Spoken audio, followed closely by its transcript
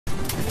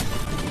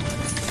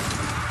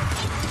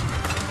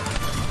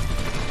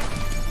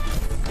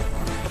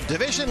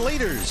division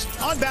leaders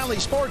on Valley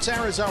Sports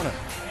Arizona.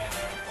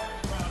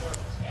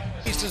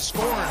 He's to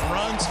scoring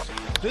runs.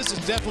 This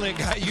is definitely a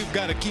guy you've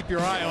got to keep your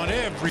eye on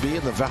every. Be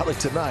in the Valley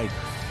tonight.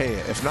 Hey,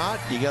 if not,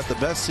 you got the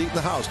best seat in the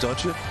house,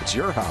 don't you? It's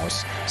your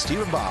house.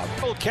 Steve and Bob.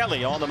 Merrill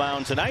Kelly on the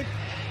mound tonight.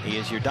 He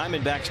is your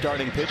Diamondback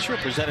starting pitcher,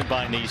 presented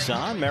by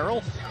Nissan.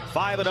 Merrill,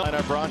 5-0. And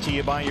are brought to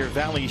you by your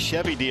Valley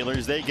Chevy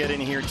dealers. They get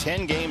in here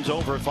 10 games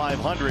over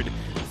 500,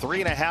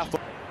 3.5.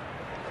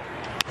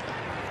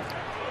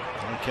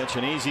 Catch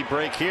an easy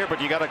break here, but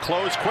you got to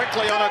close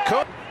quickly on a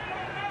cook.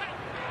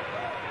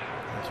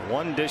 That's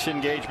one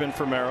disengagement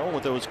for Merrill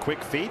with those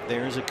quick feet.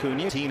 There's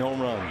Acuna. 18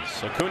 home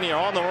runs. Acuna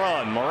on the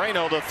run.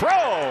 Moreno the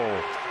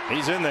throw.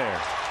 He's in there.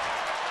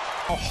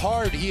 How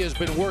hard he has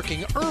been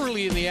working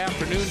early in the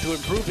afternoon to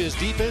improve his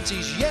defense.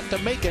 He's yet to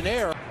make an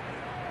error.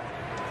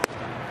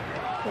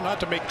 Well, not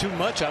to make too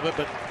much of it,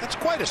 but that's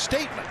quite a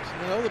statement.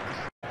 You know,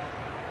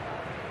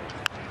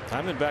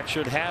 Diamondbacks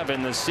should have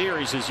in this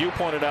series, as you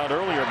pointed out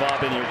earlier,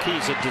 Bob, in your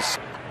keys.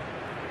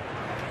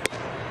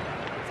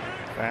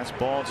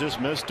 Fastball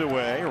just missed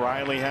away.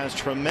 Riley has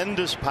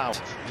tremendous power.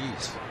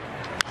 Jeez.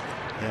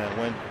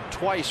 Yeah,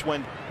 twice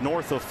went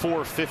north of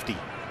 450.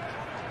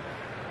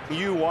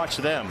 You watch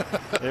them.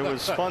 It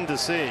was fun to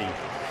see.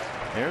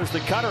 There's the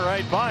cutter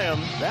right by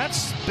him.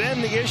 That's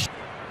been the issue.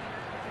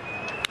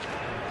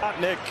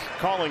 Nick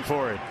calling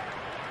for it.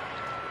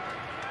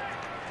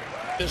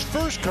 His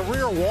first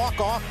career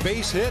walk-off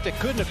base hit. It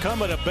couldn't have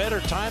come at a better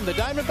time. The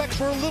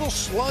Diamondbacks were a little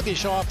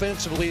sluggish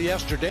offensively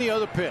yesterday. The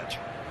other pitch.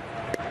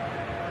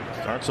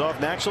 Starts off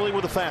naturally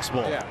with a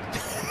fastball. Yeah.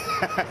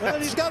 Well,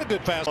 he's got a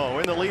good fastball. Oh,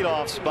 in the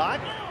leadoff spot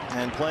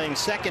and playing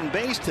second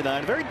base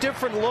tonight. A very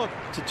different look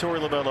to Torey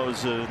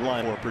Lovullo's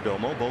line for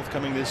Perdomo, both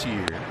coming this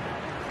year.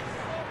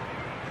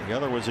 The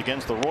other was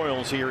against the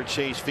Royals here at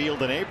Chase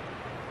Field in April.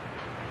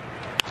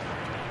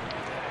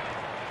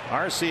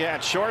 RC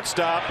at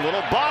shortstop.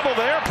 Little bobble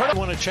there. I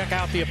want to check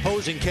out the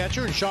opposing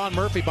catcher, and Sean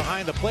Murphy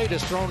behind the plate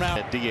is thrown out.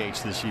 At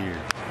DH this year.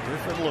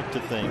 Different look to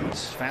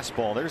things.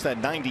 Fastball. There's that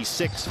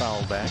 96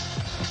 foul back.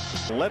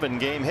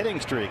 11-game hitting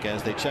streak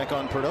as they check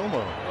on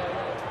Perdomo.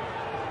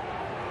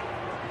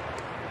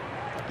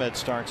 Med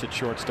starts at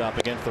shortstop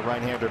against the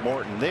right-hander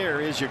Morton. There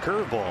is your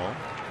curveball.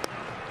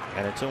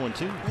 And it's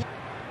 0-2.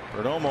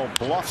 Perdomo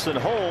bluffs and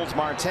holds.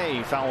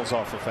 Marte fouls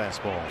off the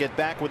fastball. Get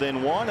back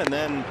within one, and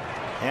then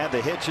had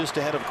the hit just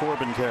ahead of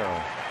Corbin Carroll.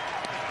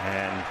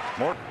 And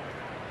Morton.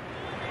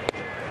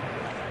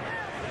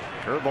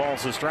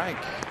 Curveball's a strike.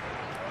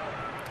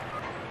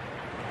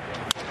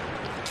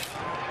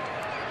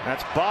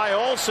 That's by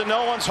Olsen.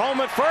 No one's home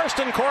at first,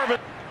 and Corbin.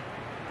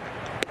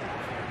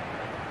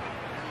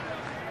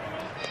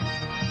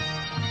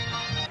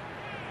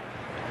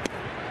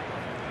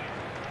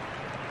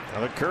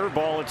 Another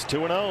curveball. It's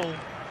 2-0.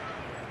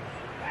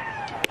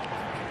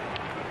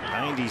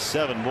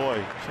 97,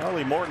 boy.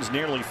 Charlie Morton's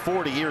nearly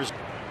 40 years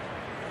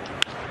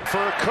for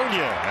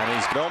Acuna,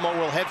 and Perdomo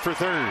will head for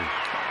third.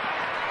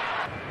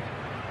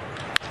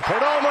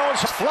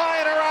 Perdomo's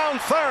flying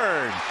around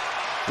third.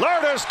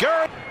 Lourdes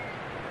Gurriel.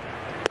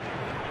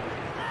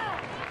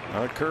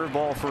 A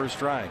curveball for a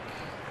strike.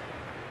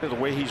 The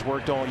way he's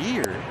worked all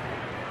year.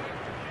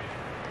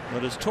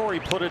 But as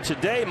Torey put it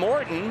today,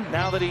 Morton,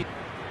 now that he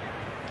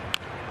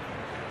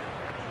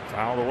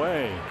fouled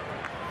away.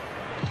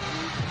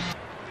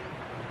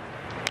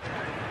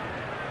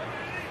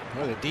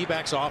 Well, the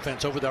D-backs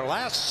offense over their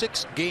last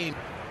 6 games.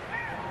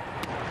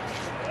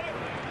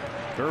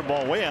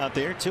 Curveball way out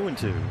there,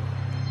 2-2.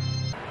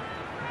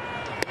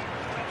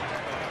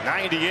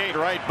 98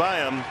 right by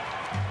him,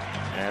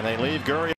 and they leave Gurriel.